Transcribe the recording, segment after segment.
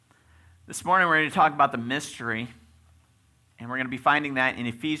This morning we're going to talk about the mystery, and we're going to be finding that in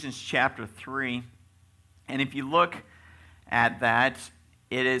Ephesians chapter 3. And if you look at that,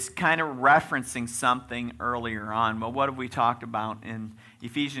 it is kind of referencing something earlier on. Well, what have we talked about in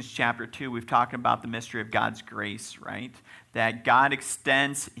Ephesians chapter 2? We've talked about the mystery of God's grace, right? That God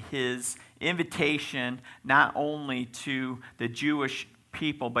extends his invitation not only to the Jewish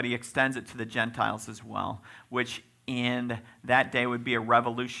people, but he extends it to the Gentiles as well, which in that day would be a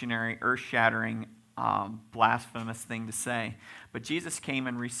revolutionary, earth-shattering, blasphemous thing to say. But Jesus came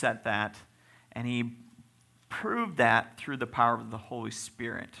and reset that, and he proved that through the power of the Holy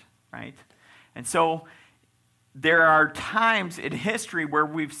Spirit, right? And so there are times in history where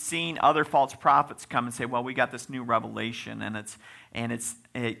we've seen other false prophets come and say, well, we got this new revelation, and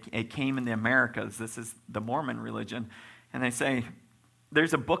it came in the Americas. This is the Mormon religion. And they say,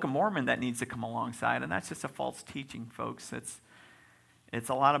 there's a Book of Mormon that needs to come alongside, and that's just a false teaching, folks. It's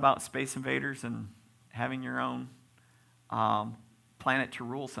a lot about space invaders and having your own planet to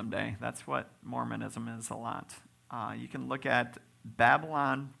rule someday. That's what Mormonism is a lot. You can look at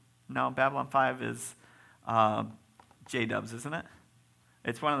Babylon 5 is J-dubs, isn't it?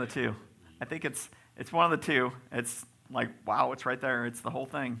 It's one of the two. I think it's one of the two. It's like, wow, it's right there. It's the whole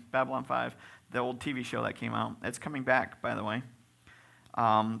thing. Babylon 5, the old TV show that came out. It's coming back, by the way.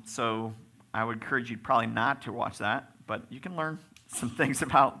 So I would encourage you probably not to watch that, but you can learn some things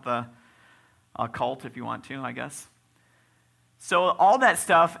about the occult if you want to, I guess. So all that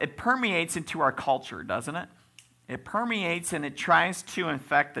stuff, it permeates into our culture, doesn't it? It permeates and it tries to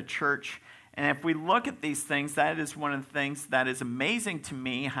infect the church. And if we look at these things, that is one of the things that is amazing to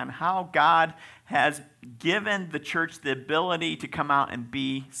me on how God has given the church the ability to come out and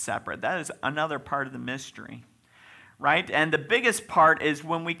be separate. That is another part of the mystery, right? And the biggest part is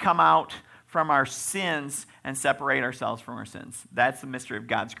when we come out from our sins and separate ourselves from our sins. That's the mystery of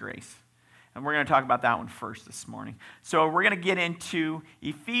God's grace. And we're going to talk about that one first this morning. So we're going to get into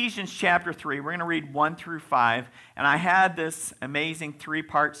Ephesians chapter 3. We're going to read 1 through 5. And I had this amazing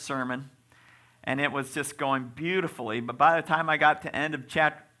 3-part sermon, and it was just going beautifully. But by the time I got to end of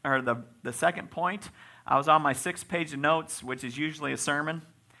chapter, or the second point, I was on my 6th page of notes, which is usually a sermon.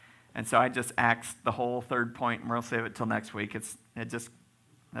 And so I just axed the whole 3rd point, and we'll save it till next week.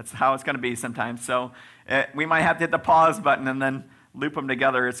 That's how it's going to be sometimes. So we might have to hit the pause button and then loop them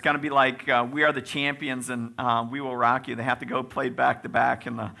together. It's going to be like We Are the Champions and We Will Rock You. They have to go played back to back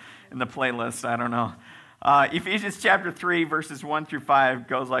in the playlist. I don't know. Ephesians chapter 3, verses 1 through 5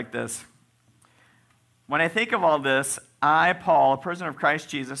 goes like this. When I think of all this, I, Paul, a prisoner of Christ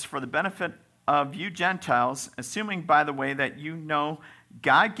Jesus, for the benefit of you Gentiles, assuming, by the way, that you know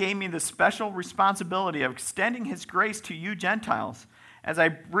God gave me the special responsibility of extending his grace to you Gentiles. As I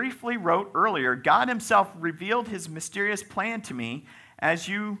briefly wrote earlier, God himself revealed his mysterious plan to me. As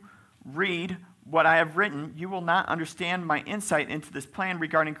you read what I have written, you will not understand my insight into this plan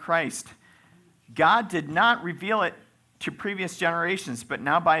regarding Christ. God did not reveal it to previous generations, but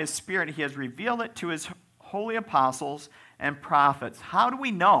now by his Spirit he has revealed it to his holy apostles and prophets. How do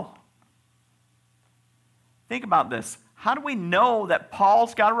we know? Think about this. How do we know that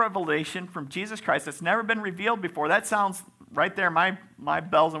Paul's got a revelation from Jesus Christ that's never been revealed before? That sounds right there. My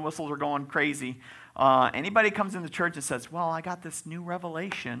bells and whistles are going crazy. Anybody comes in the church and says, well, I got this new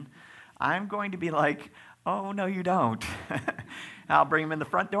revelation, I'm going to be like, oh, no, you don't. I'll bring them in the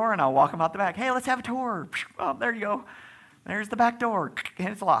front door and I'll walk them out the back. Hey, let's have a tour. Oh, there you go. There's the back door. And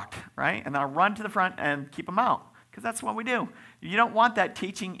it's locked, right? And then I'll run to the front and keep them out because that's what we do. You don't want that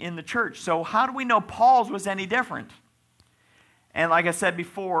teaching in the church. So how do we know Paul's was any different? And like I said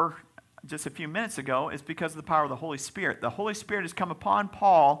before, just a few minutes ago, is because of the power of the Holy Spirit. The Holy Spirit has come upon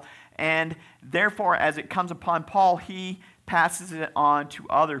Paul, and therefore, as it comes upon Paul, he passes it on to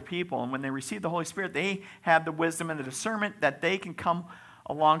other people. And when they receive the Holy Spirit, they have the wisdom and the discernment that they can come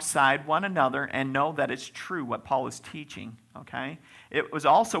alongside one another and know that it's true what Paul is teaching, okay? It was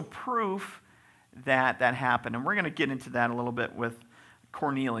also proof that that happened. And we're going to get into that a little bit with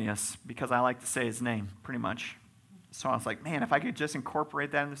Cornelius, because I like to say his name, pretty much. So I was like, man, if I could just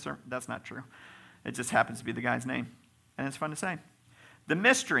incorporate that in the sermon. That's not true. It just happens to be the guy's name. And it's fun to say. The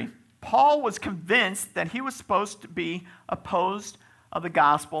mystery. Paul was convinced that he was supposed to be opposed of the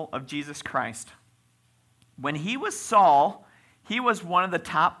gospel of Jesus Christ. When he was Saul, he was one of the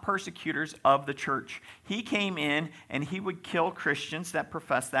top persecutors of the church. He came in and he would kill Christians that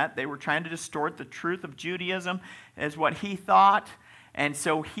professed that. They were trying to distort the truth of Judaism as what he thought. And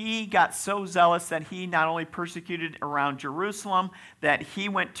so he got so zealous that he not only persecuted around Jerusalem, that he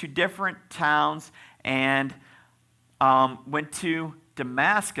went to different towns and went to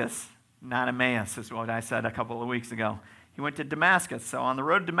Damascus, not Emmaus, is what I said a couple of weeks ago. He went to Damascus. So on the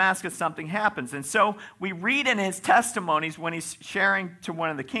road to Damascus, something happens. And so we read in his testimonies when he's sharing to one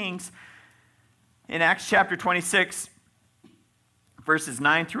of the kings, in Acts chapter 26, verses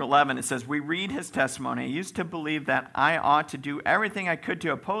 9 through 11, it says, we read his testimony. I used to believe that I ought to do everything I could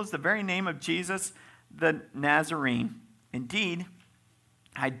to oppose the very name of Jesus the Nazarene. Indeed,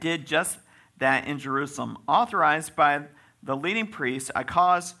 I did just that in Jerusalem. Authorized by the leading priests, I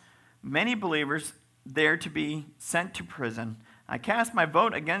caused many believers there to be sent to prison. I cast my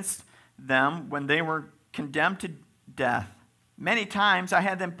vote against them when they were condemned to death. Many times I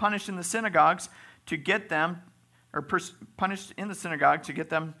had them punished in the synagogues to get them, or punished in the synagogue to get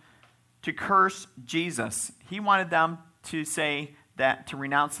them to curse Jesus. He wanted them to say that, to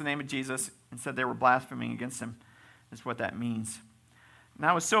renounce the name of Jesus, and said they were blaspheming against him. That's what that means. And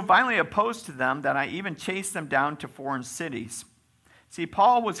I was so violently opposed to them that I even chased them down to foreign cities. See,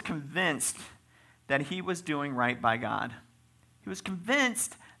 Paul was convinced that he was doing right by God. He was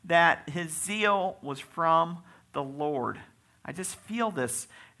convinced that his zeal was from the Lord. I just feel this.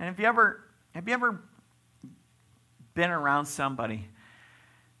 And have you ever been around somebody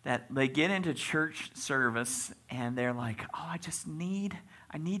that they get into church service and they're like, oh,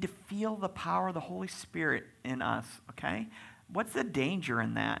 I need to feel the power of the Holy Spirit in us, okay? What's the danger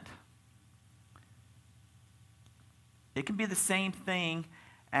in that? It can be the same thing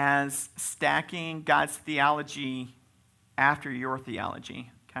as stacking God's theology after your theology,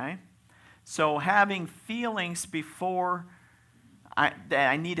 okay? So having feelings before that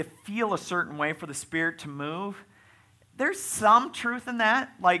I need to feel a certain way for the Spirit to move, there's some truth in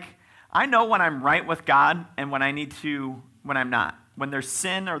that. Like, I know when I'm right with God and when I'm not. When there's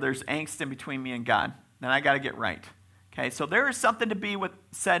sin or there's angst in between me and God, then I got to get right. Okay, so there is something to be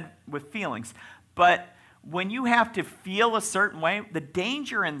said with feelings. But when you have to feel a certain way, the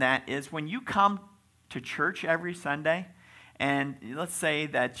danger in that is when you come to church every Sunday, and let's say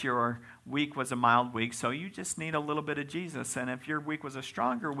that your week was a mild week, so you just need a little bit of Jesus. And if your week was a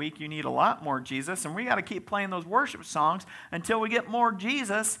stronger week, you need a lot more Jesus. And we got to keep playing those worship songs until we get more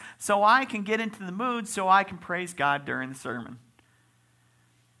Jesus so I can get into the mood so I can praise God during the sermon.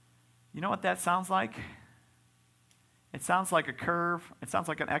 You know what that sounds like? It sounds like a curve. It sounds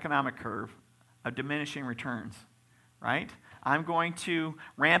like an economic curve of diminishing returns, right? I'm going to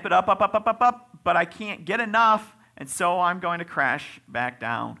ramp it up, but I can't get enough, and so I'm going to crash back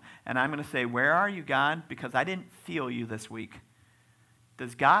down. And I'm going to say, where are you, God? Because I didn't feel you this week.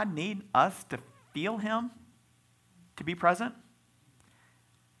 Does God need us to feel him to be present?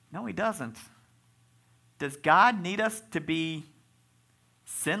 No, he doesn't. Does God need us to be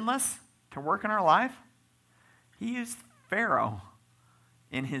sinless to work in our life? He used Pharaoh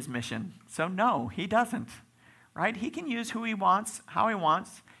in his mission. So no, he doesn't. Right? He can use who he wants, how he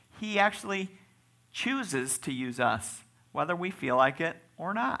wants. He actually chooses to use us, whether we feel like it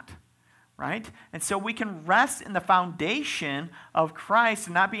or not. Right? And so we can rest in the foundation of Christ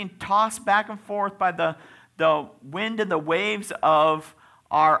and not being tossed back and forth by the wind and the waves of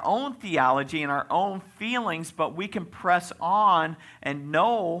our own theology and our own feelings, but we can press on and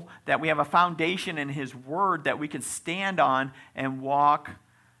know that we have a foundation in his word that we can stand on and walk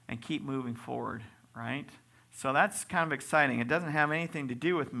and keep moving forward, right? So that's kind of exciting. It doesn't have anything to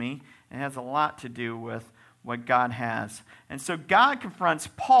do with me. It has a lot to do with what God has. And so God confronts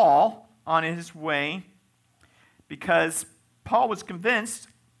Paul on his way because Paul was convinced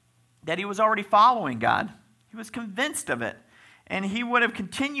that he was already following God. He was convinced of it. And he would have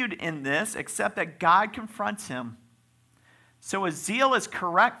continued in this except that God confronts him. So his zeal is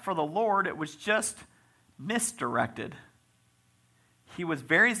correct for the Lord. It was just misdirected. He was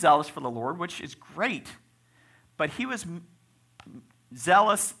very zealous for the Lord, which is great. But he was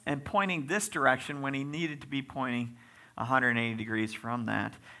zealous and pointing this direction when he needed to be pointing 180 degrees from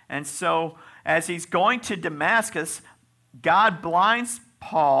that. And so as he's going to Damascus, God blinds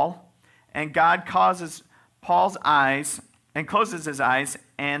Paul, and God causes Paul's eyes and closes his eyes,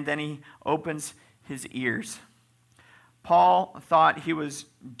 and then he opens his ears. Paul thought he was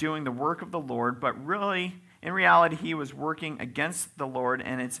doing the work of the Lord, but really, in reality, he was working against the Lord.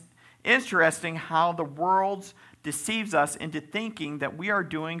 And it's interesting how the world deceives us into thinking that we are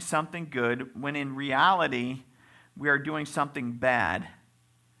doing something good, when in reality, we are doing something bad.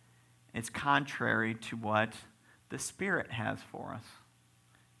 It's contrary to what the Spirit has for us,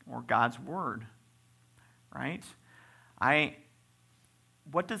 or God's Word, right?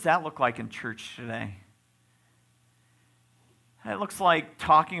 What does that look like in church today? It looks like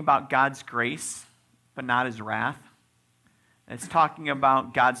talking about God's grace, but not his wrath. It's talking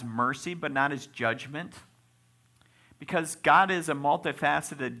about God's mercy, but not his judgment. Because God is a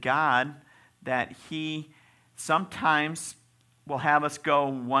multifaceted God, that he sometimes will have us go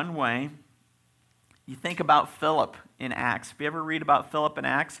one way. You think about Philip in Acts. If you ever read about Philip in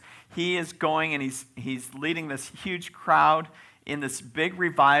Acts, he is going and he's leading this huge crowd in this big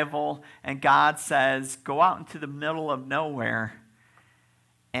revival, and God says, go out into the middle of nowhere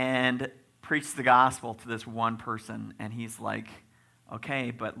and preach the gospel to this one person. And he's like, okay,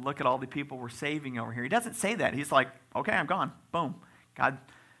 but look at all the people we're saving over here. He doesn't say that. He's like, okay, I'm gone. Boom. God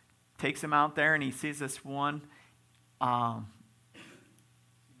takes him out there, and he sees this one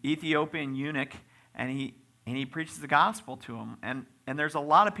Ethiopian eunuch, and he preaches the gospel to him. And there's a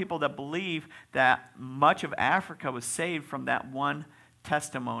lot of people that believe that much of Africa was saved from that one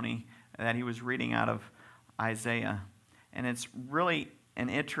testimony that he was reading out of Isaiah. And it's really an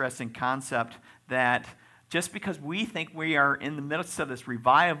interesting concept that just because we think we are in the midst of this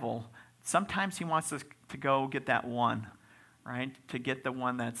revival, sometimes he wants us to go get that one, right? To get the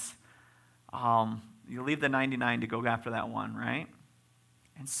one that's, you leave the 99 to go after that one, right?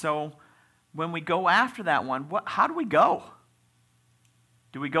 And so when we go after that one, how do we go?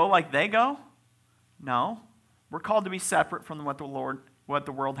 Do we go like they go? No. We're called to be separate from what the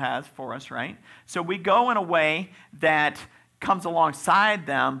world has for us, right? So we go in a way that comes alongside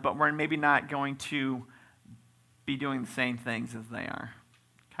them, but we're maybe not going to be doing the same things as they are.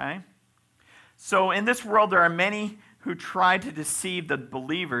 Okay? So in this world, there are many who try to deceive the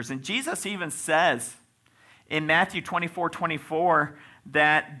believers. And Jesus even says in Matthew 24:24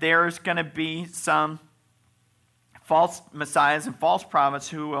 that there's going to be some false messiahs and false prophets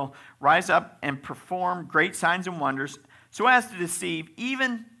who will rise up and perform great signs and wonders so as to deceive,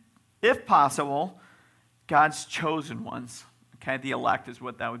 even if possible, God's chosen ones. Okay, the elect is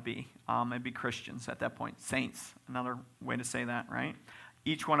what that would be. It'd be Christians at that point. Saints, another way to say that, right?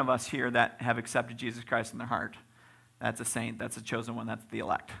 Each one of us here that have accepted Jesus Christ in their heart, that's a saint, that's a chosen one, that's the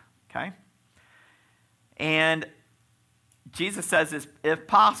elect. Okay? And Jesus says this, if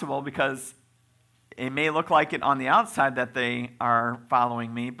possible, because it may look like it on the outside that they are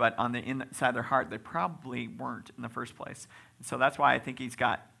following me, but on the inside of their heart, they probably weren't in the first place. And so that's why I think he's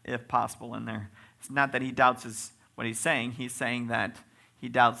got if possible in there. It's not that he doubts what he's saying. He's saying that he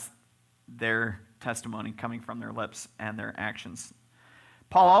doubts their testimony coming from their lips and their actions.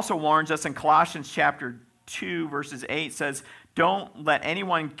 Paul also warns us in Colossians chapter 2, verses 8, says, don't let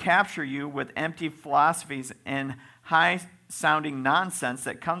anyone capture you with empty philosophies and high-sounding nonsense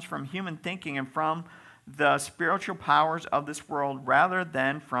that comes from human thinking and from the spiritual powers of this world rather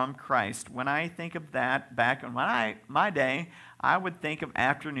than from Christ. When I think of that back in my day, I would think of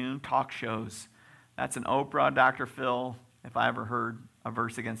afternoon talk shows. That's an Oprah, Dr. Phil, if I ever heard a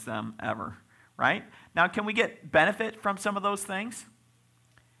verse against them ever, right? Now, can we get benefit from some of those things?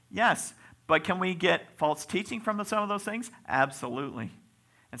 Yes. But can we get false teaching from some of those things? Absolutely.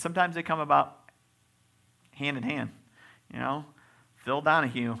 And sometimes they come about hand in hand. You know, Phil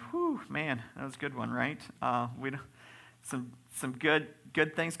Donahue, whew, man, that was a good one, right? Some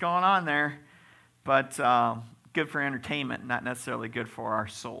good things going on there, but good for entertainment, not necessarily good for our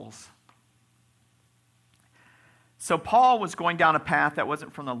souls. So Paul was going down a path that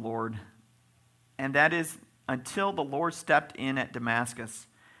wasn't from the Lord, and that is until the Lord stepped in at Damascus.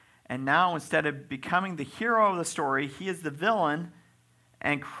 And now, instead of becoming the hero of the story, he is the villain,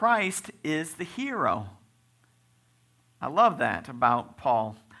 and Christ is the hero. I love that about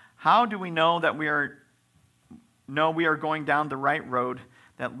Paul. How do we know that we are going down the right road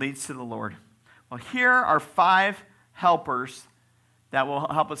that leads to the Lord? Well, here are 5 helpers that will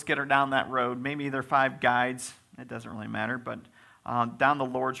help us get her down that road. Maybe they're 5 guides. It doesn't really matter, but down the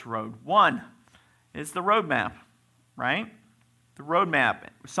Lord's road. 1 is the roadmap, right? The roadmap.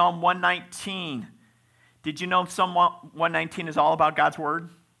 Psalm 119. Did you know Psalm 119 is all about God's Word?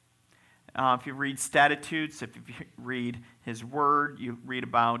 If you read Statutes, if you read His Word, you read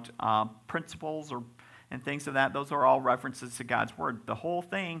about principles and things of that, those are all references to God's Word. The whole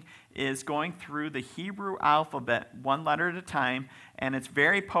thing is going through the Hebrew alphabet, one letter at a time, and it's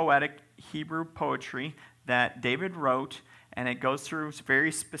very poetic Hebrew poetry that David wrote, and it goes through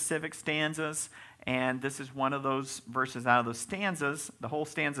very specific stanzas, and this is one of those verses out of those stanzas. The whole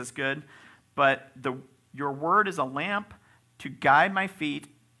stanza is good, but your word is a lamp to guide my feet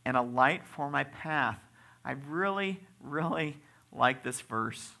and a light for my path. I really, really like this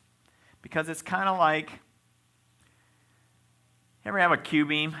verse because it's kind of like, you ever have a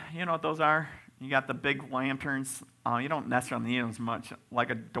Q-beam? You know what those are? You got the big lanterns. You don't necessarily need them as much.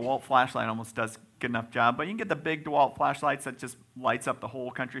 Like a DeWalt flashlight almost does a good enough job, but you can get the big DeWalt flashlights that just lights up the whole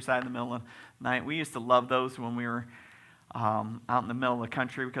countryside in the middle of the night. We used to love those when we were out in the middle of the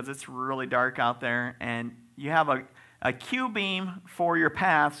country because it's really dark out there, and you have a Q-beam for your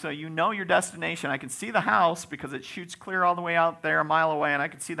path, so you know your destination. I can see the house because it shoots clear all the way out there a mile away, and I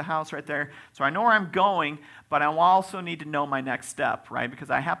can see the house right there. So I know where I'm going, but I also need to know my next step, right? Because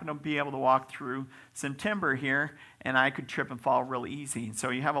I happen to be able to walk through some timber here, and I could trip and fall real easy.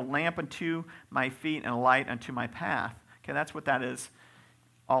 So you have a lamp unto my feet and a light unto my path. Okay, that's what that is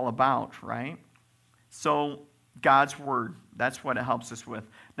all about, right? So God's word, that's what it helps us with.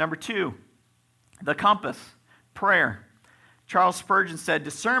 Number 2, the compass. Prayer. Charles Spurgeon said,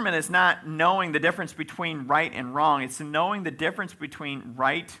 discernment is not knowing the difference between right and wrong. It's knowing the difference between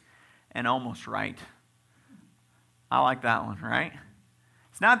right and almost right. I like that one, right?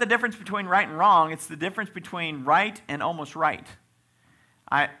 It's not the difference between right and wrong. It's the difference between right and almost right.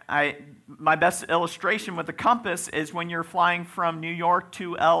 My best illustration with the compass is when you're flying from New York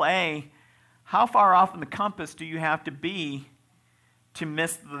to L.A., how far off in the compass do you have to be to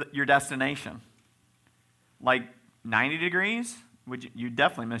miss your destination? Like 90 degrees? You'd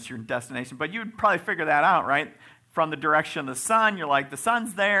definitely miss your destination, but you'd probably figure that out, right? From the direction of the sun, you're like, the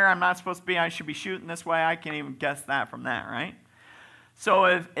sun's there, I'm not supposed to be, I should be shooting this way. I can't even guess that from that, right? So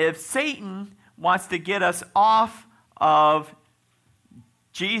if Satan wants to get us off of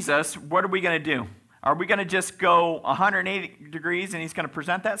Jesus, what are we going to do? Are we going to just go 180 degrees and he's going to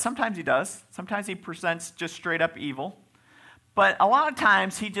present that? Sometimes he does. Sometimes he presents just straight up evil. But a lot of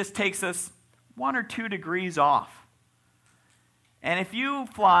times he just takes us 1 or 2 degrees off. And if you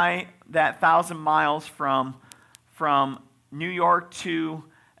fly that 1,000 miles from New York to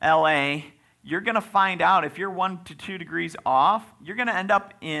LA, you're going to find out if you're 1 to 2 degrees off, you're going to end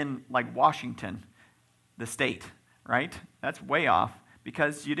up in like Washington, the state, right? That's way off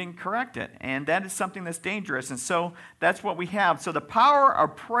because you didn't correct it. And that is something that's dangerous. And so that's what we have. So the power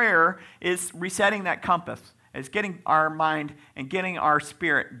of prayer is resetting that compass. It's getting our mind and getting our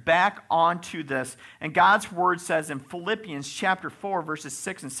spirit back onto this. And God's word says in Philippians chapter 4, verses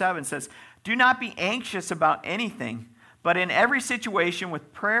 6 and 7 says, do not be anxious about anything, but in every situation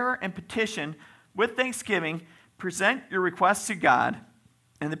with prayer and petition, with thanksgiving, present your requests to God.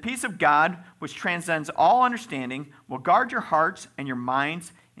 And the peace of God, which transcends all understanding, will guard your hearts and your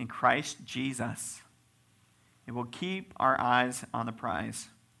minds in Christ Jesus. It will keep our eyes on the prize.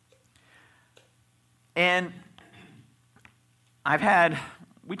 And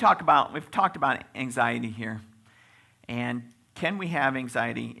we've talked about anxiety here. And can we have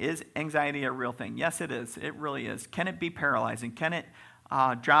anxiety? Is anxiety a real thing? Yes, it is. It really is. Can it be paralyzing? Can it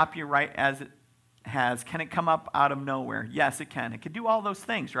drop you right as it has? Can it come up out of nowhere? Yes, it can. It can do all those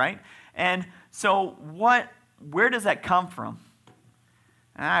things, right? And so where does that come from?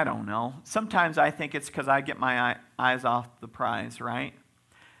 I don't know. Sometimes I think it's because I get my eyes off the prize, right?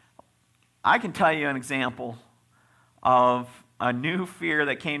 I can tell you an example of a new fear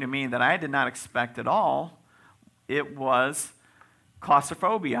that came to me that I did not expect at all. It was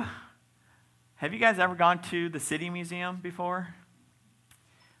claustrophobia. Have you guys ever gone to the City Museum before?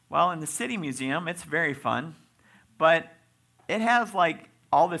 Well, in the City Museum, it's very fun, but it has like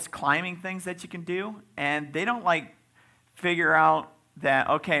all this climbing things that you can do, and they don't like figure out that,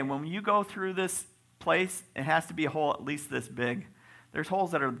 okay, when you go through this place, it has to be a hole at least this big. There's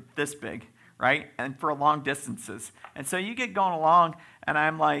holes that are this big, right? And for long distances. And so you get going along, and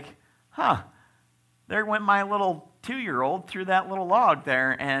I'm like, there went my little 2-year-old through that little log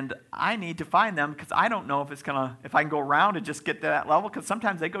there, and I need to find them because I don't know if I can go around and just get to that level, because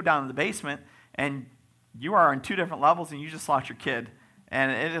sometimes they go down to the basement, and you are on 2 different levels, and you just lost your kid.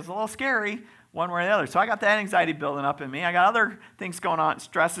 And it is a little scary one way or the other. So I got that anxiety building up in me. I got other things going on,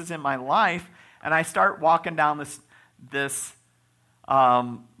 stresses in my life, and I start walking down this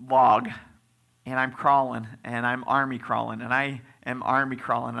log, and I'm crawling, and I'm army crawling, and I am army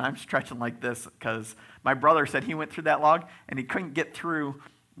crawling, and I'm stretching like this because my brother said he went through that log, and he couldn't get through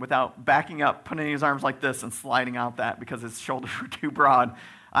without backing up, putting his arms like this, and sliding out that because his shoulders were too broad.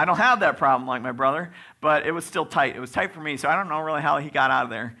 I don't have that problem like my brother, but it was still tight. It was tight for me, so I don't know really how he got out of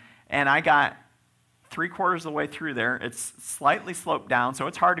there. And I got 3/4 of the way through there. It's slightly sloped down, so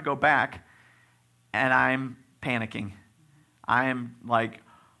it's hard to go back, and I'm panicking.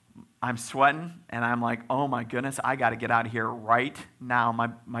 I'm sweating, and I'm like, oh my goodness, I got to get out of here right now.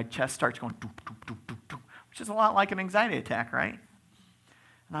 My chest starts going, doop, doop, doop, doop, doop, which is a lot like an anxiety attack, right?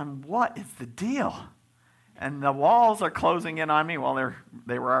 And what is the deal? And the walls are closing in on me. Well,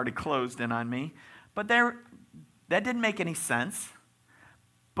 they were already closed in on me. But that didn't make any sense.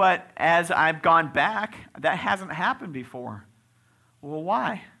 But as I've gone back, that hasn't happened before. Well,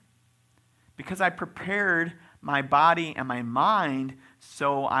 why? Because I prepared my body and my mind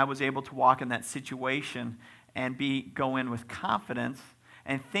so I was able to walk in that situation and go in with confidence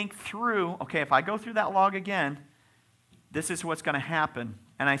and think through, okay, if I go through that log again, this is what's going to happen.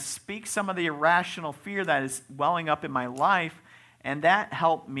 And I speak some of the irrational fear that is welling up in my life, and that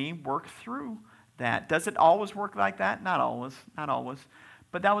helped me work through that. Does it always work like that? Not always, not always.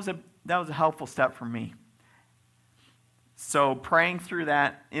 But that was a helpful step for me. So praying through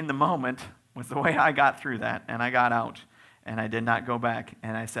that in the moment was the way I got through that, and I got out, and I did not go back.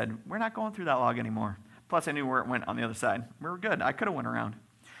 And I said, we're not going through that log anymore. Plus, I knew where it went on the other side. We were good. I could have went around,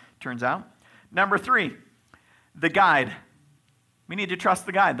 turns out. Number 3, the guide. We need to trust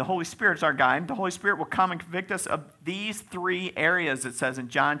the guide. The Holy Spirit's our guide. The Holy Spirit will come and convict us of these 3 areas, it says in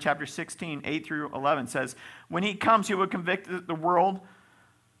John chapter 16, 8 through 11. It says, when he comes, he will convict the world.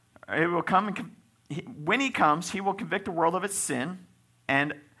 When he comes, he will convict the world of its sin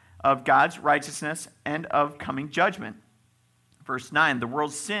and of God's righteousness and of coming judgment. Verse 9, the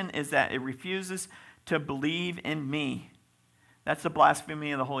world's sin is that it refuses to believe in me. That's the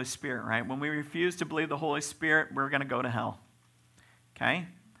blasphemy of the Holy Spirit, right? When we refuse to believe the Holy Spirit, we're going to go to hell. Okay?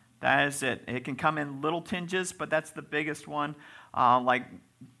 That is it. It can come in little tinges, but that's the biggest one, like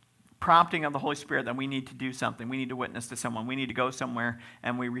prompting of the Holy Spirit that we need to do something. We need to witness to someone. We need to go somewhere,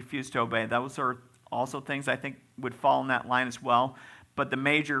 and we refuse to obey. Those are also things I think would fall in that line as well. But the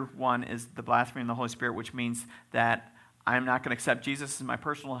major one is the blasphemy of the Holy Spirit, which means that I'm not going to accept Jesus as my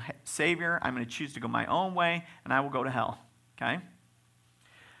personal Savior. I'm going to choose to go my own way, and I will go to hell. Okay?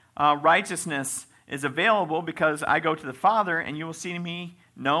 Righteousness is available because I go to the Father, and you will see me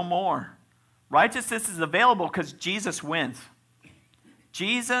no more. Righteousness is available because Jesus wins.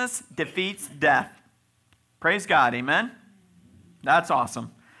 Jesus defeats death. Praise God, amen? That's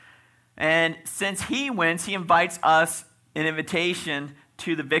awesome. And since he wins, he invites us an invitation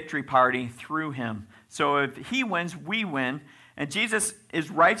to the victory party through him. So if he wins, we win. And Jesus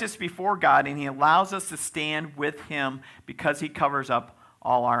is righteous before God, and he allows us to stand with him because he covers up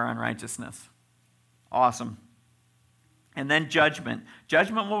all our unrighteousness. Awesome. And then judgment.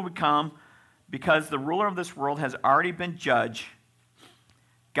 Judgment will come because the ruler of this world has already been judged.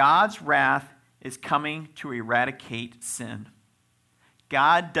 God's wrath is coming to eradicate sin.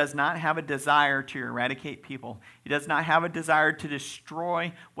 God does not have a desire to eradicate people. He does not have a desire to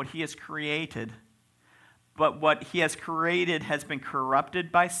destroy what he has created. But what he has created has been corrupted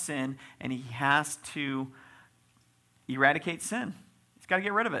by sin, and he has to eradicate sin. He's got to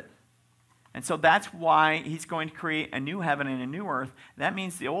get rid of it. And so that's why he's going to create a new heaven and a new earth. That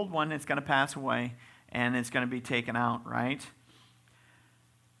means the old one is going to pass away, and it's going to be taken out, right?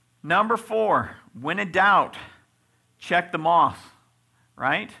 Number 4, when in doubt, check the moth,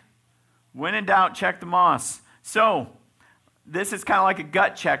 right? When in doubt, check the moth. So this is kind of like a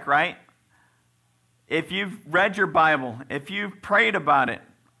gut check, right? If you've read your Bible, if you've prayed about it,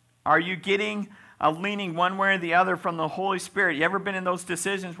 are you getting a leaning one way or the other from the Holy Spirit? You ever been in those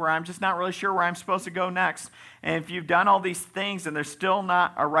decisions where I'm just not really sure where I'm supposed to go next? And if you've done all these things and there's still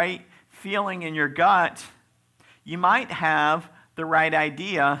not a right feeling in your gut, you might have the right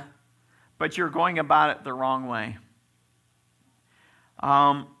idea, but you're going about it the wrong way.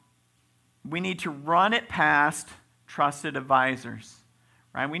 We need to run it past trusted advisors.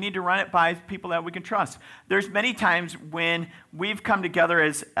 Right? We need to run it by people that we can trust. There's many times when we've come together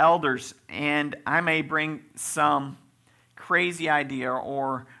as elders, and I may bring some crazy idea,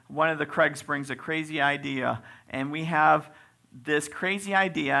 or one of the Craigs brings a crazy idea, and we have this crazy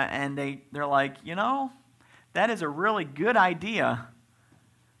idea, and they're like, that is a really good idea,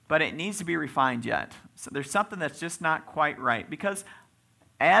 but it needs to be refined yet. So there's something that's just not quite right. Because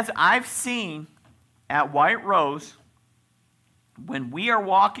as I've seen at White Rose, when we are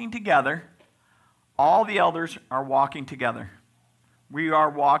walking together, all the elders are walking together. We are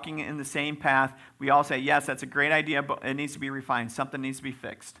walking in the same path. We all say, yes, that's a great idea, but it needs to be refined. Something needs to be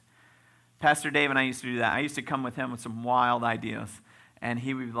fixed. Pastor Dave and I used to do that. I used to come with him with some wild ideas. And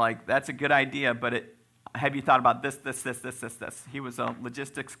he would be like, that's a good idea, but have you thought about this? He was a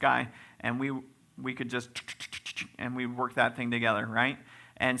logistics guy, and we could just, and we work that thing together, right?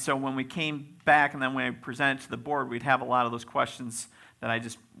 And so when we came back and then when we presented to the board, we'd have a lot of those questions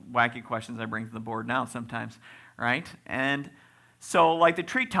wacky questions I bring to the board now sometimes, right? And so like the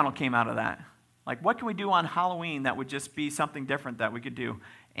tree tunnel came out of that. Like, what can we do on Halloween that would just be something different that we could do?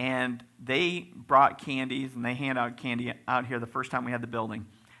 And they brought candies, and they hand out candy out here the first time we had the building.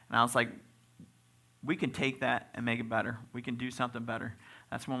 And I was like, we can take that and make it better. We can do something better.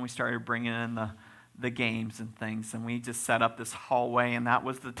 That's when we started bringing in the games and things, and we just set up this hallway, and that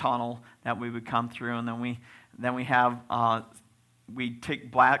was the tunnel that we would come through. And then we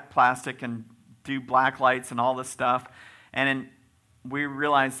take black plastic and do black lights and all this stuff, and we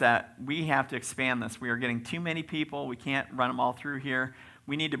realized that we have to expand this. We are getting too many people. We can't run them all through here.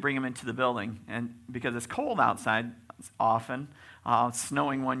 We need to bring them into the building, and because it's cold outside, often.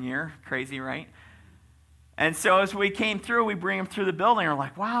 Snowing one year, crazy, right? And so as we came through, we bring them through the building. We're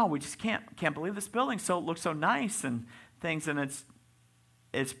like, wow, we just can't believe this building. So it looks so nice and things. And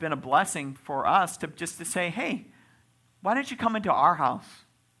it's been a blessing for us to say, hey, why don't you come into our house?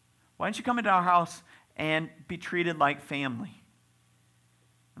 Why don't you come into our house and be treated like family?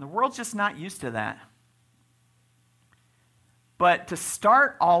 And the world's just not used to that. But to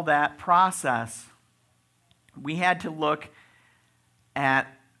start all that process, we had to look at,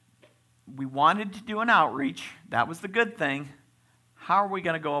 we wanted to do an outreach. That was the good thing. How are we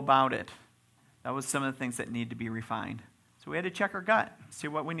going to go about it? That was some of the things that need to be refined. So we had to check our gut, see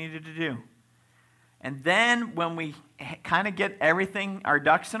what we needed to do. And then when we kind of get everything, our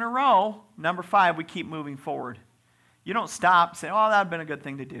ducks in a row, number 5, we keep moving forward. You don't stop, say, oh, that would have been a good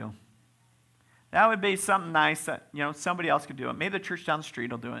thing to do. That would be something nice that, somebody else could do it. Maybe the church down the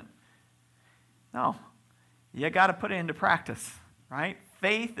street will do it. No. You got to put it into practice, right?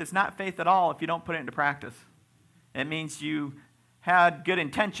 Faith is not faith at all if you don't put it into practice. It means you had good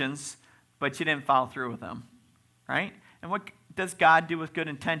intentions, but you didn't follow through with them, right? And what does God do with good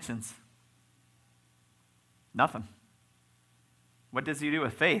intentions? Nothing. What does he do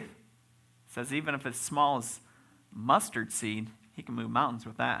with faith? It says even if it's small as mustard seed, he can move mountains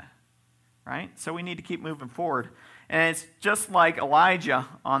with that, right? So we need to keep moving forward. And it's just like Elijah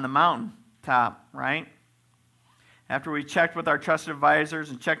on the mountaintop, right? After we checked with our trusted advisors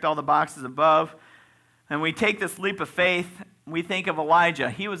and checked all the boxes above, and we take this leap of faith, we think of Elijah.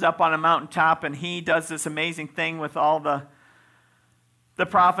 He was up on a mountaintop, and he does this amazing thing with all the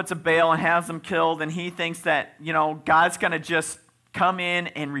prophets of Baal and has them killed, and he thinks that, God's going to just come in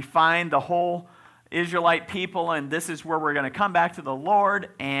and refine the whole Israelite people, and this is where we're going to come back to the Lord,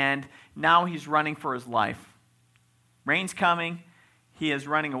 and now he's running for his life. Rain's coming. He is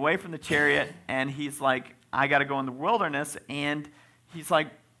running away from the chariot, and he's like, I got to go in the wilderness. And he's like,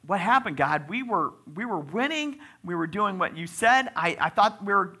 what happened, God? We were winning. We were doing what you said. I thought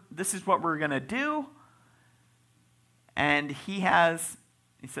this is what we were going to do. And he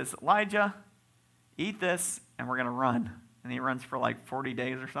says, Elijah, eat this, and we're going to run. And he runs for like 40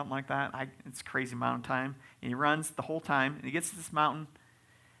 days or something like that. It's a crazy amount of time. And he runs the whole time. And he gets to this mountain,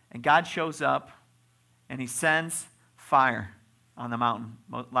 and God shows up, and he sends fire on the mountain.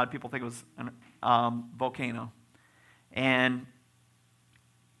 A lot of people think it was a volcano. And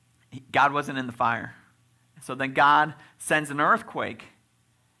God wasn't in the fire. So then God sends an earthquake,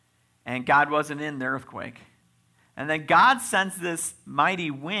 and God wasn't in the earthquake. And then God sends this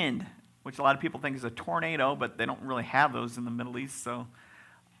mighty wind, which a lot of people think is a tornado, but they don't really have those in the Middle East. So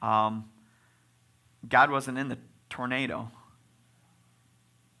God wasn't in the tornado.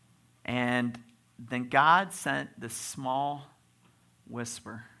 And then God sent this small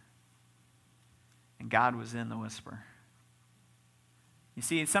whisper. And God was in the whisper. You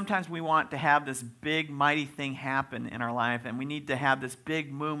see, sometimes we want to have this big, mighty thing happen in our life, and we need to have this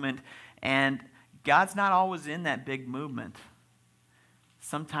big movement, and God's not always in that big movement.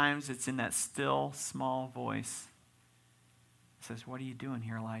 Sometimes it's in that still, small voice. It says, what are you doing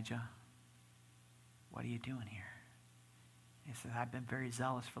here, Elijah? What are you doing here? He says, I've been very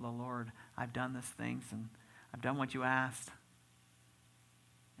zealous for the Lord. I've done these things, and I've done what you asked.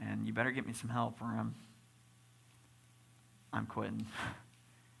 And you better get me some help, or I'm quitting.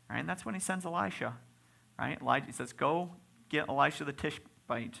 Right? And that's when he sends Elisha. Right? Elijah says, go get Elisha the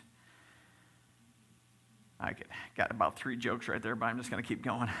Tishbite. I got about 3 jokes right there, but I'm just going to keep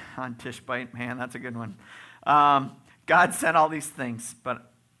going on Tishbite. Man, that's a good one. God sent all these things,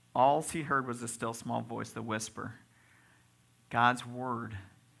 but all he heard was a still small voice, the whisper. God's word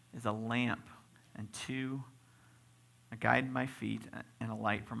is a lamp unto a guide in my feet and a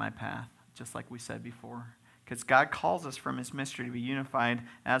light for my path, just like we said before. Because God calls us from his mystery to be unified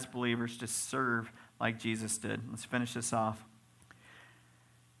as believers to serve like Jesus did. Let's finish this off.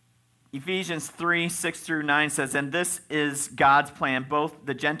 Ephesians 3, 6 through 9 says, and this is God's plan. Both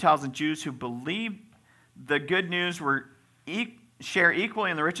the Gentiles and Jews who believe the good news share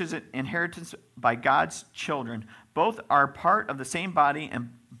equally in the riches and inheritance by God's children. Both are part of the same body,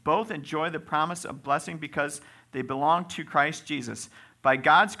 and both enjoy the promise of blessing because they belong to Christ Jesus. By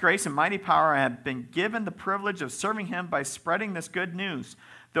God's grace and mighty power, I have been given the privilege of serving him by spreading this good news.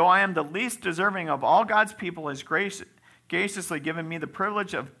 Though I am the least deserving of all God's people, his grace graciously given me the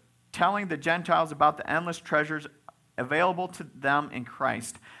privilege of telling the Gentiles about the endless treasures available to them in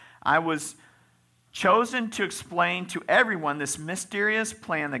Christ. I was chosen to explain to everyone this mysterious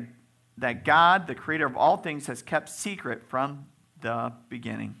plan that God, the creator of all things, has kept secret from the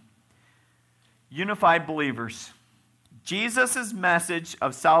beginning. Unified believers. Jesus' message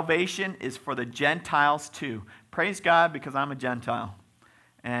of salvation is for the Gentiles too. Praise God, because I'm a Gentile.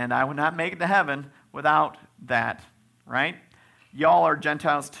 And I would not make it to heaven without that, right? Y'all are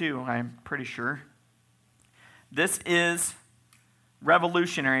Gentiles too, I'm pretty sure. This is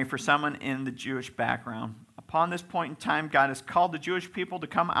revolutionary for someone in the Jewish background. Upon this point in time, God has called the Jewish people to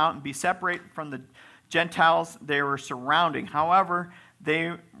come out and be separate from the Gentiles they were surrounding. However,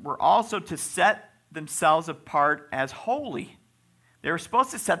 they were also to set themselves apart as holy. They were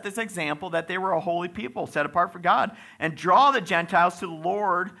supposed to set this example that they were a holy people, set apart for God, and draw the Gentiles to the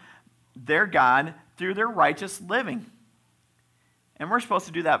Lord, their God, through their righteous living. And we're supposed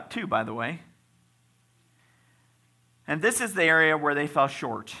to do that too, by the way. And this is the area where they fell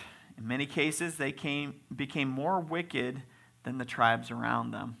short. In many cases, they became more wicked than the tribes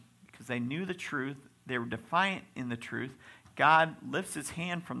around them because they knew the truth. They were defiant in the truth. God lifts his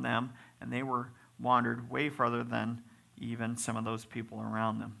hand from them, and they were wandered way further than even some of those people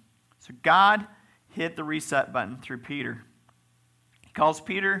around them. So God hit the reset button through Peter. He calls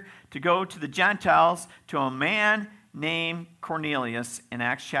Peter to go to the Gentiles, to a man named Cornelius in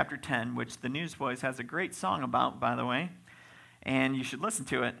Acts chapter 10, which the Newsboys has a great song about, by the way. And you should listen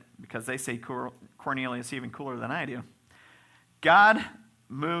to it because they say Cornelius even cooler than I do. God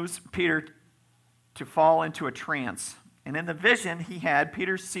moves Peter to fall into a trance. And in the vision he had,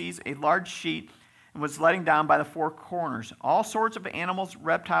 Peter sees a large sheet and was letting down by the four corners all sorts of animals,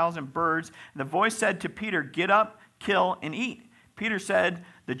 reptiles, and birds. And the voice said to Peter, "Get up, kill, and eat." Peter said,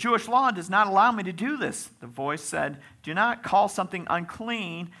 "The Jewish law does not allow me to do this." The voice said, "Do not call something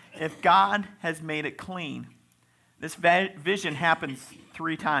unclean if God has made it clean." This vision happens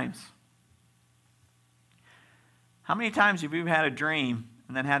 3 times. How many times have you had a dream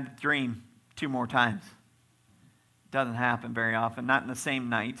and then had the dream 2 more times? It doesn't happen very often, not in the same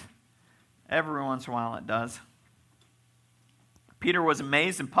night. Every once in a while it does. Peter was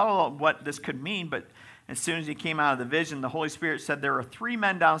amazed and puzzled at what this could mean, but as soon as he came out of the vision, the Holy Spirit said, "There are 3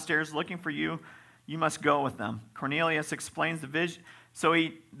 men downstairs looking for you. You must go with them." Cornelius explains the vision. So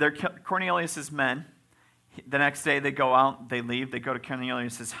they're Cornelius' men. The next day they go out, they leave, they go to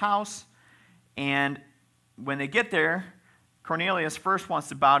Cornelius' house, and when they get there, Cornelius first wants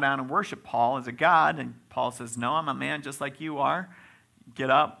to bow down and worship Paul as a god, and Paul says, "No, I'm a man just like you are. Get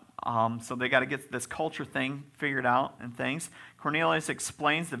up." So they got to get this culture thing figured out and things. Cornelius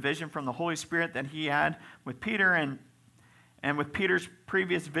explains the vision from the Holy Spirit that he had with Peter, and with Peter's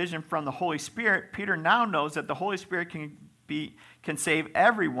previous vision from the Holy Spirit, Peter now knows that the Holy Spirit can save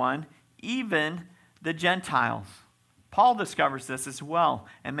everyone, even the Gentiles. Paul discovers this as well,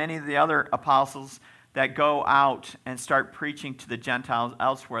 and many of the other apostles that go out and start preaching to the Gentiles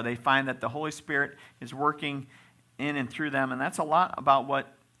elsewhere. They find that the Holy Spirit is working in and through them, and that's a lot about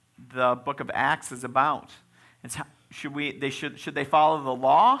what the book of Acts is about. It's should they follow the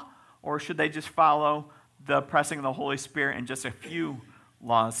law, or should they just follow the pressing of the Holy Spirit and just a few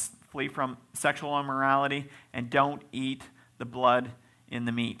laws? Flee from sexual immorality and don't eat the blood in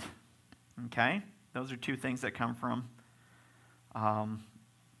the meat. Okay? Those are 2 things that come from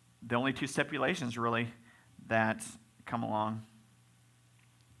the only 2 stipulations, really, that come along.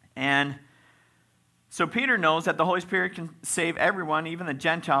 And so Peter knows that the Holy Spirit can save everyone, even the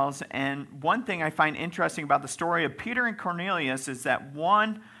Gentiles. And one thing I find interesting about the story of Peter and Cornelius is that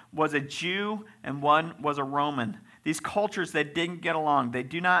one was a Jew and one was a Roman. These cultures, they didn't get along. They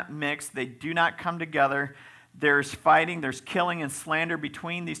do not mix. They do not come together. There's fighting. There's killing and slander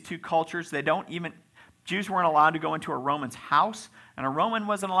between these 2 cultures. Jews weren't allowed to go into a Roman's house, and a Roman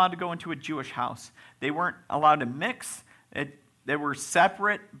wasn't allowed to go into a Jewish house. They weren't allowed to mix. They were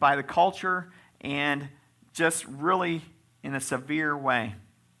separate by the culture, and just really in a severe way.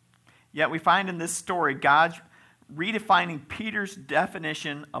 Yet we find in this story God redefining Peter's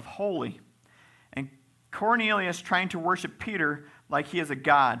definition of holy, and Cornelius trying to worship Peter like he is a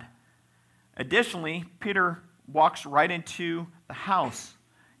god. Additionally, Peter walks right into the house.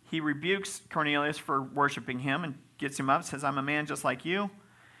 He rebukes Cornelius for worshiping him and gets him up, says, "I'm a man just like you."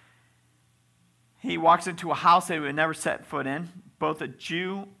 He walks into a house that he would never set foot in.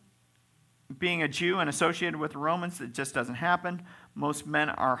 Being a Jew and associated with the Romans, it just doesn't happen. Both men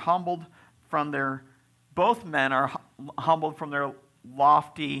are humbled from their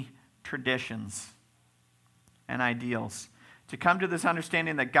lofty traditions and ideals. To come to this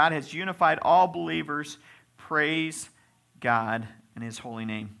understanding that God has unified all believers, praise God in his holy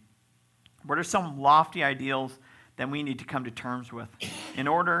name. What are some lofty ideals that we need to come to terms with in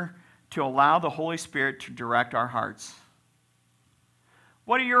order to allow the Holy Spirit to direct our hearts?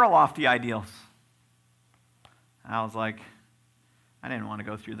 What are your lofty ideals? I was like, I didn't want to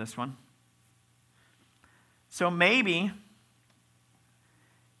go through this one. So maybe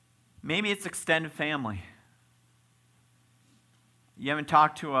it's extended family. You haven't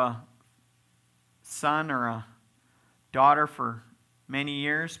talked to a son or a daughter for many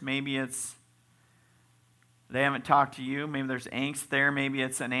years. Maybe it's they haven't talked to you. Maybe there's angst there. Maybe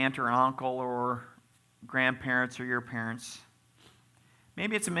it's an aunt or uncle or grandparents or your parents.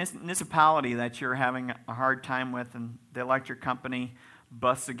 Maybe it's a municipality that you're having a hard time with, and the electric company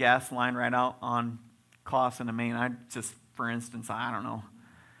busts the gas line right out on Clausen and Main. For instance, I don't know.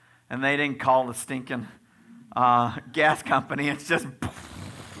 And they didn't call the stinking gas company. It's just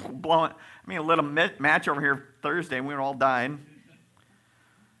blowing. I mean, a little match over here Thursday, and we all died.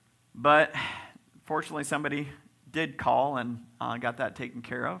 But fortunately, somebody did call and got that taken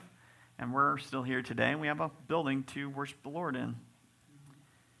care of. And we're still here today, and we have a building to worship the Lord in.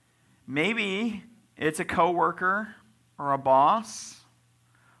 Maybe it's a coworker or a boss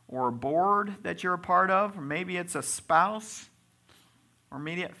or a board that you're a part of, or maybe it's a spouse or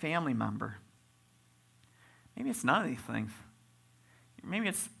immediate family member. Maybe it's none of these things. Maybe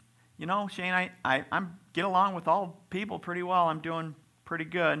it's, Shane, I get along with all people pretty well. I'm doing pretty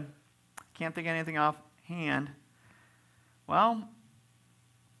good. Can't think of anything offhand. Well,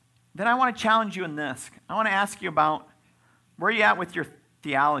 then I want to challenge you in this. I want to ask you about where are you at with your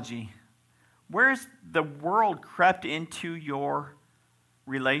theology? Where's the world crept into your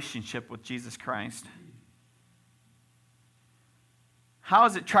relationship with Jesus Christ? How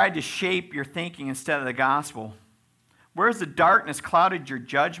has it tried to shape your thinking instead of the gospel? Where's the darkness clouded your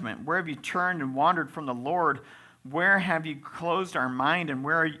judgment? Where have you turned and wandered from the Lord? Where have you closed our mind and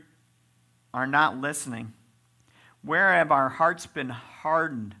where are not listening? Where have our hearts been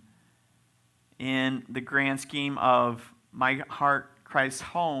hardened in the grand scheme of my heart, Christ's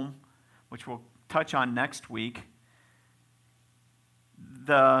home, which we'll touch on next week,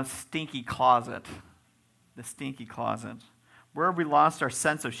 the stinky closet. The stinky closet. Where have we lost our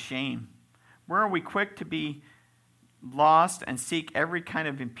sense of shame? Where are we quick to be lost and seek every kind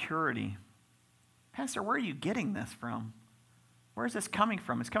of impurity? Pastor, where are you getting this from? Where is this coming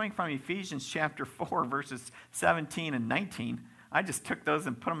from? It's coming from Ephesians chapter 4, verses 17 and 19. I just took those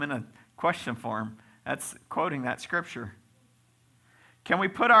and put them in a question form. That's quoting that scripture. Can we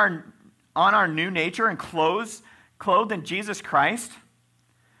put on our new nature and clothed in Jesus Christ?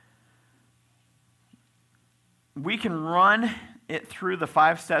 We can run it through the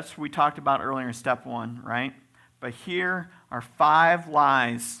 5 steps we talked about earlier in step 1, right? But here are 5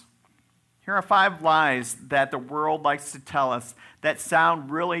 lies. Here are 5 lies that the world likes to tell us that sound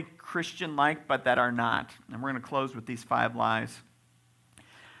really Christian-like, but that are not. And we're going to close with these 5 lies.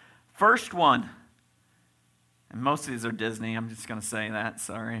 First one, and most of these are Disney. I'm just going to say that.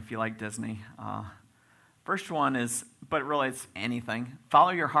 Sorry if you like Disney. First one is, but really it's anything. Follow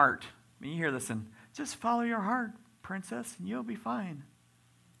your heart. I mean, you hear this and just follow your heart, princess, and you'll be fine.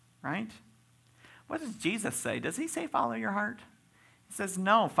 Right? What does Jesus say? Does he say follow your heart? He says,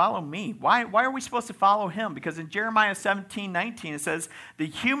 no, follow me. Why are we supposed to follow him? Because in Jeremiah 17:19 it says, the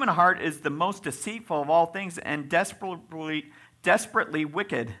human heart is the most deceitful of all things and desperately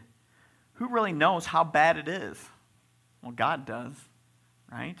wicked. Who really knows how bad it is? Well, God does,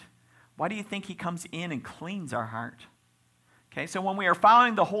 right? Why do you think he comes in and cleans our heart? Okay, so when we are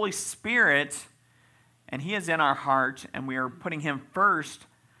following the Holy Spirit and he is in our heart and we are putting him first,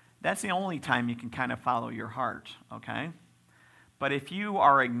 that's the only time you can kind of follow your heart, okay? But if you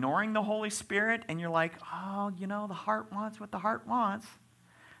are ignoring the Holy Spirit and you're like, oh, the heart wants what the heart wants,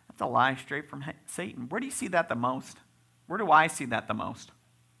 that's a lie straight from Satan. Where do you see that the most? Where do I see that the most?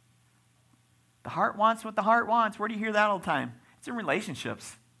 The heart wants what the heart wants. Where do you hear that all the time? It's in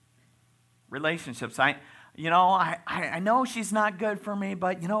relationships. Relationships. I know she's not good for me,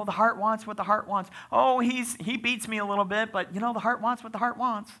 but, the heart wants what the heart wants. Oh, he beats me a little bit, but, the heart wants what the heart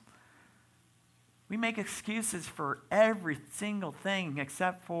wants. We make excuses for every single thing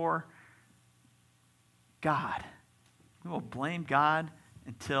except for God. We will blame God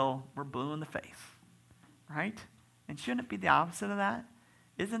until we're blue in the face, right? And shouldn't it be the opposite of that?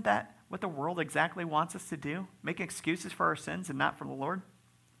 Isn't that what the world exactly wants us to do? Make excuses for our sins and not for the Lord?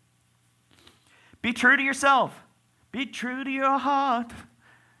 Be true to yourself. Be true to your heart.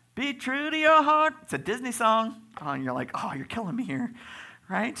 Be true to your heart. It's a Disney song. Oh, and you're like, oh, you're killing me here,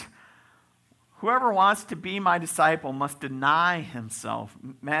 right? Whoever wants to be my disciple must deny himself.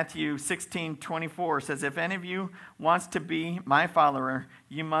 Matthew 16:24 says, if any of you wants to be my follower,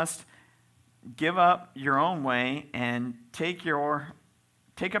 you must give up your own way and take up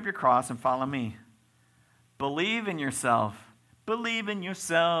your cross and follow me. Believe in yourself. Believe in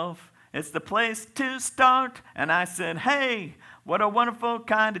yourself. It's the place to start. And I said, hey, What a wonderful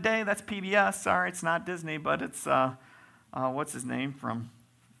kind of day. That's PBS. Sorry, it's not Disney, but it's, what's his name from,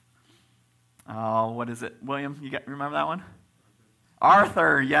 what is it? William, remember that one?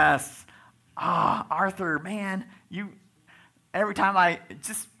 Arthur, yes. Arthur, man, every time I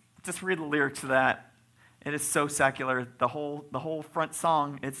just read the lyrics to that, it is so secular. The whole front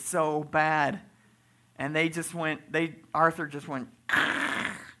song, it's so bad. And Arthur just went,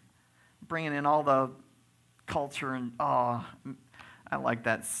 bringing in all the culture, and I like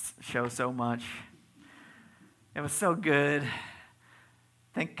that show so much. It was so good.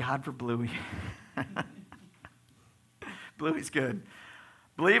 Thank God for Bluey. Bluey's good.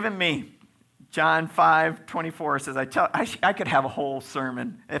 Believe in me. John 5:24 says, I could have a whole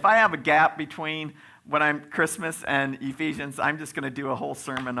sermon. If I have a gap between when I'm Christmas and Ephesians, I'm just going to do a whole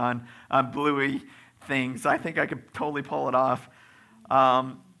sermon on Bluey things. I think I could totally pull it off.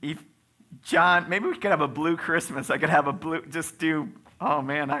 John, maybe we could have a blue Christmas. I could have a blue, just do, oh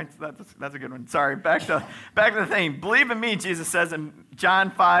man, that's a good one. Sorry, back to the thing. Believe in me, Jesus says in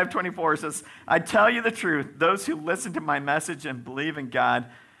John 5:24 says, I tell you the truth, those who listen to my message and believe in God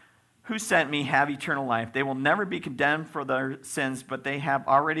who sent me have eternal life. They will never be condemned for their sins, but they have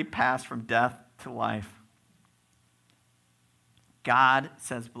already passed from death to life. God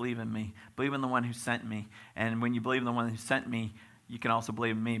says, believe in me. Believe in the one who sent me. And when you believe in the one who sent me, you can also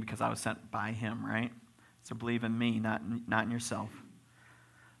believe in me because I was sent by him, right? So believe in me, not in yourself.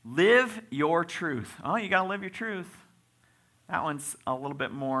 Live your truth. Oh, you got to live your truth. That one's a little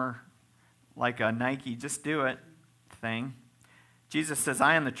bit more like a Nike, just do it thing. Jesus says,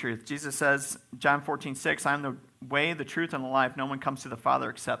 I am the truth. Jesus says, John 14:6, I am the way, the truth, and the life. No one comes to the Father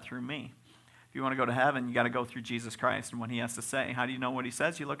except through me. If you want to go to heaven, you got to go through Jesus Christ and what he has to say. How do you know what he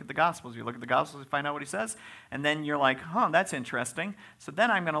says? You look at the Gospels. You look at the Gospels, you find out what he says, and then you're like, that's interesting. So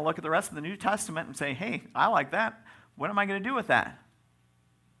then I'm going to look at the rest of the New Testament and say, hey, I like that. What am I going to do with that?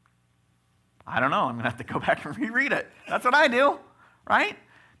 I don't know. I'm going to have to go back and reread it. That's what I do, right?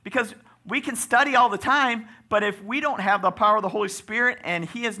 Because we can study all the time, but if we don't have the power of the Holy Spirit and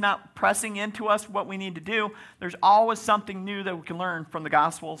he is not pressing into us what we need to do, there's always something new that we can learn from the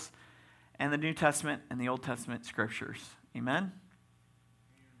Gospels and the New Testament and the Old Testament scriptures. Amen?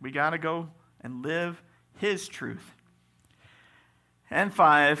 We got to go and live his truth. And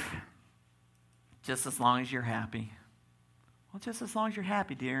 5, just as long as you're happy. Well, just as long as you're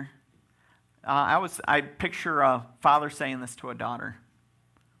happy, dear. I picture a father saying this to a daughter.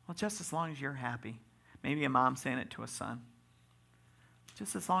 Well, just as long as you're happy. Maybe a mom saying it to a son.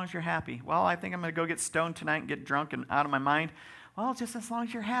 Just as long as you're happy. Well, I think I'm going to go get stoned tonight and get drunk and out of my mind. Well, just as long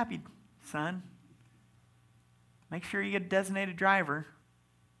as you're happy, son. Make sure you get a designated driver.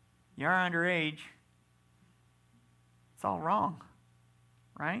 You are underage. It's all wrong,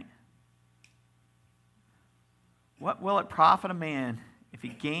 right? What will it profit a man if he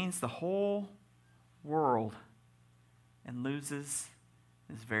gains the whole world and loses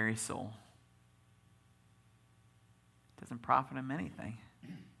his very soul? It doesn't profit him anything.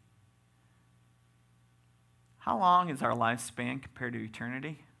 How long is our lifespan compared to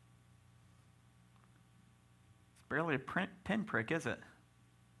eternity? It's barely a pinprick, is it?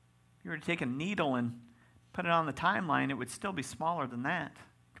 If you were to take a needle and put it on the timeline, it would still be smaller than that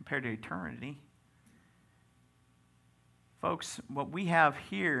compared to eternity. Folks, what we have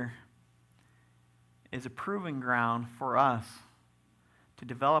here is a proving ground for us to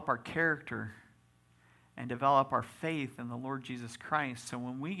develop our character and develop our faith in the Lord Jesus Christ. So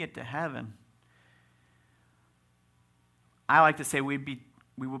when we get to heaven, I like to say we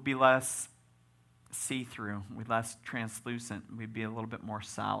will be less see-through, we'd less translucent, we'd be a little bit more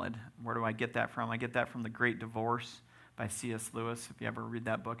solid. Where do I get that from? I get that from The Great Divorce by C.S. Lewis. If you ever read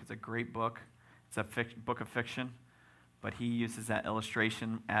that book, it's a great book. It's a book of fiction. But he uses that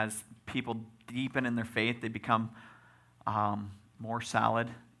illustration as people deepen in their faith, they become more solid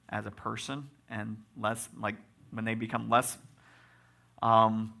as a person and less, like when they become less,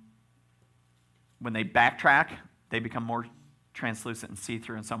 when they backtrack, they become more translucent and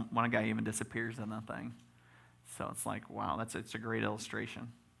see-through, and one guy even disappears in that thing. So it's like, wow, it's a great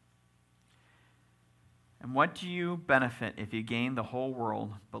illustration. And what do you benefit if you gain the whole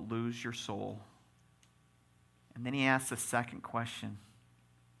world but lose your soul? And then he asks the second question.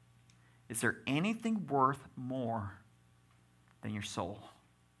 Is there anything worth more than your soul?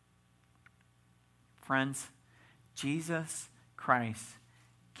 Friends, Jesus Christ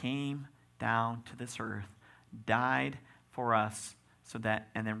came down to this earth, died for us,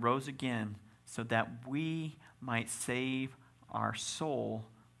 and then rose again so that we might save our soul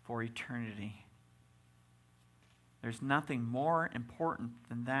for eternity. There's nothing more important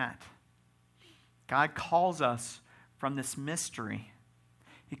than that. God calls us from this mystery.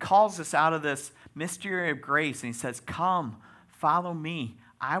 He calls us out of this mystery of grace, and he says, come, follow me.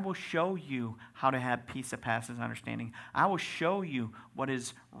 I will show you how to have peace that passes understanding. I will show you what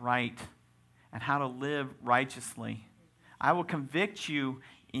is right and how to live righteously. I will convict you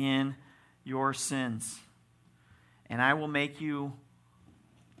in your sins, and I will make you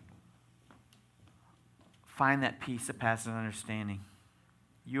find that peace that passes understanding.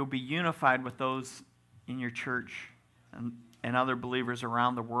 You'll be unified with those in your church and other believers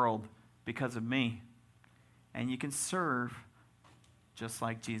around the world because of me. And you can serve just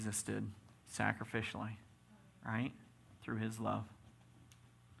like Jesus did, sacrificially, right? Through his love.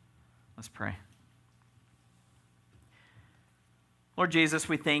 Let's pray. Lord Jesus,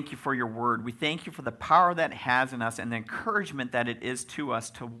 we thank you for your word. We thank you for the power that it has in us and the encouragement that it is to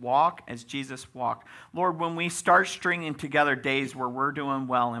us to walk as Jesus walked. Lord, when we start stringing together days where we're doing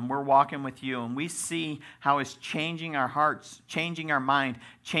well and we're walking with you and we see how it's changing our hearts, changing our mind,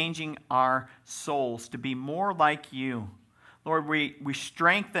 changing our souls to be more like you, Lord, we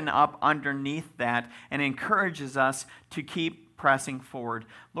strengthen up underneath that and encourages us to keep pressing forward.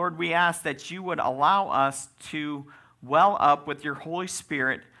 Lord, we ask that you would allow us to well up with your Holy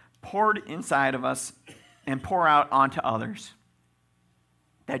Spirit poured inside of us and pour out onto others.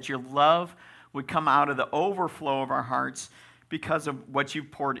 That your love would come out of the overflow of our hearts because of what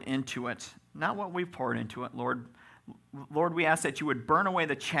you've poured into it, not what we've poured into it, Lord. Lord, we ask that you would burn away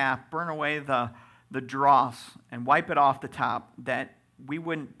the chaff, burn away the dross, and wipe it off the top, that we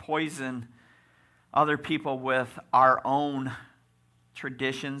wouldn't poison other people with our own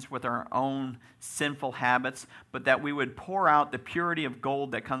traditions, with our own sinful habits, but that we would pour out the purity of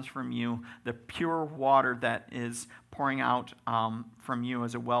gold that comes from you, the pure water that is pouring out from you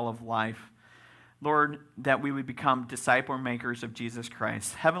as a well of life. Lord, that we would become disciple makers of Jesus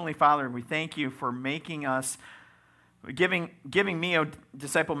Christ. Heavenly Father, we thank you for making us, giving me a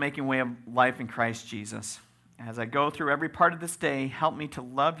disciple-making way of life in Christ Jesus. As I go through every part of this day, help me to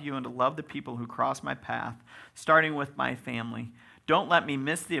love you and to love the people who cross my path, starting with my family. Don't let me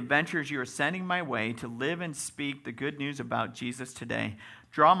miss the adventures you are sending my way to live and speak the good news about Jesus today.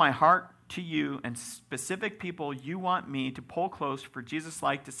 Draw my heart to you and specific people you want me to pull close for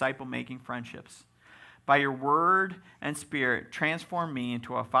Jesus-like disciple-making friendships. By your word and spirit, transform me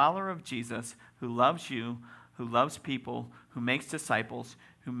into a follower of Jesus who loves you, who loves people, who makes disciples,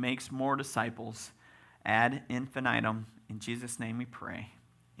 who makes more disciples. Ad infinitum. In Jesus' name we pray.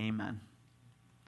 Amen.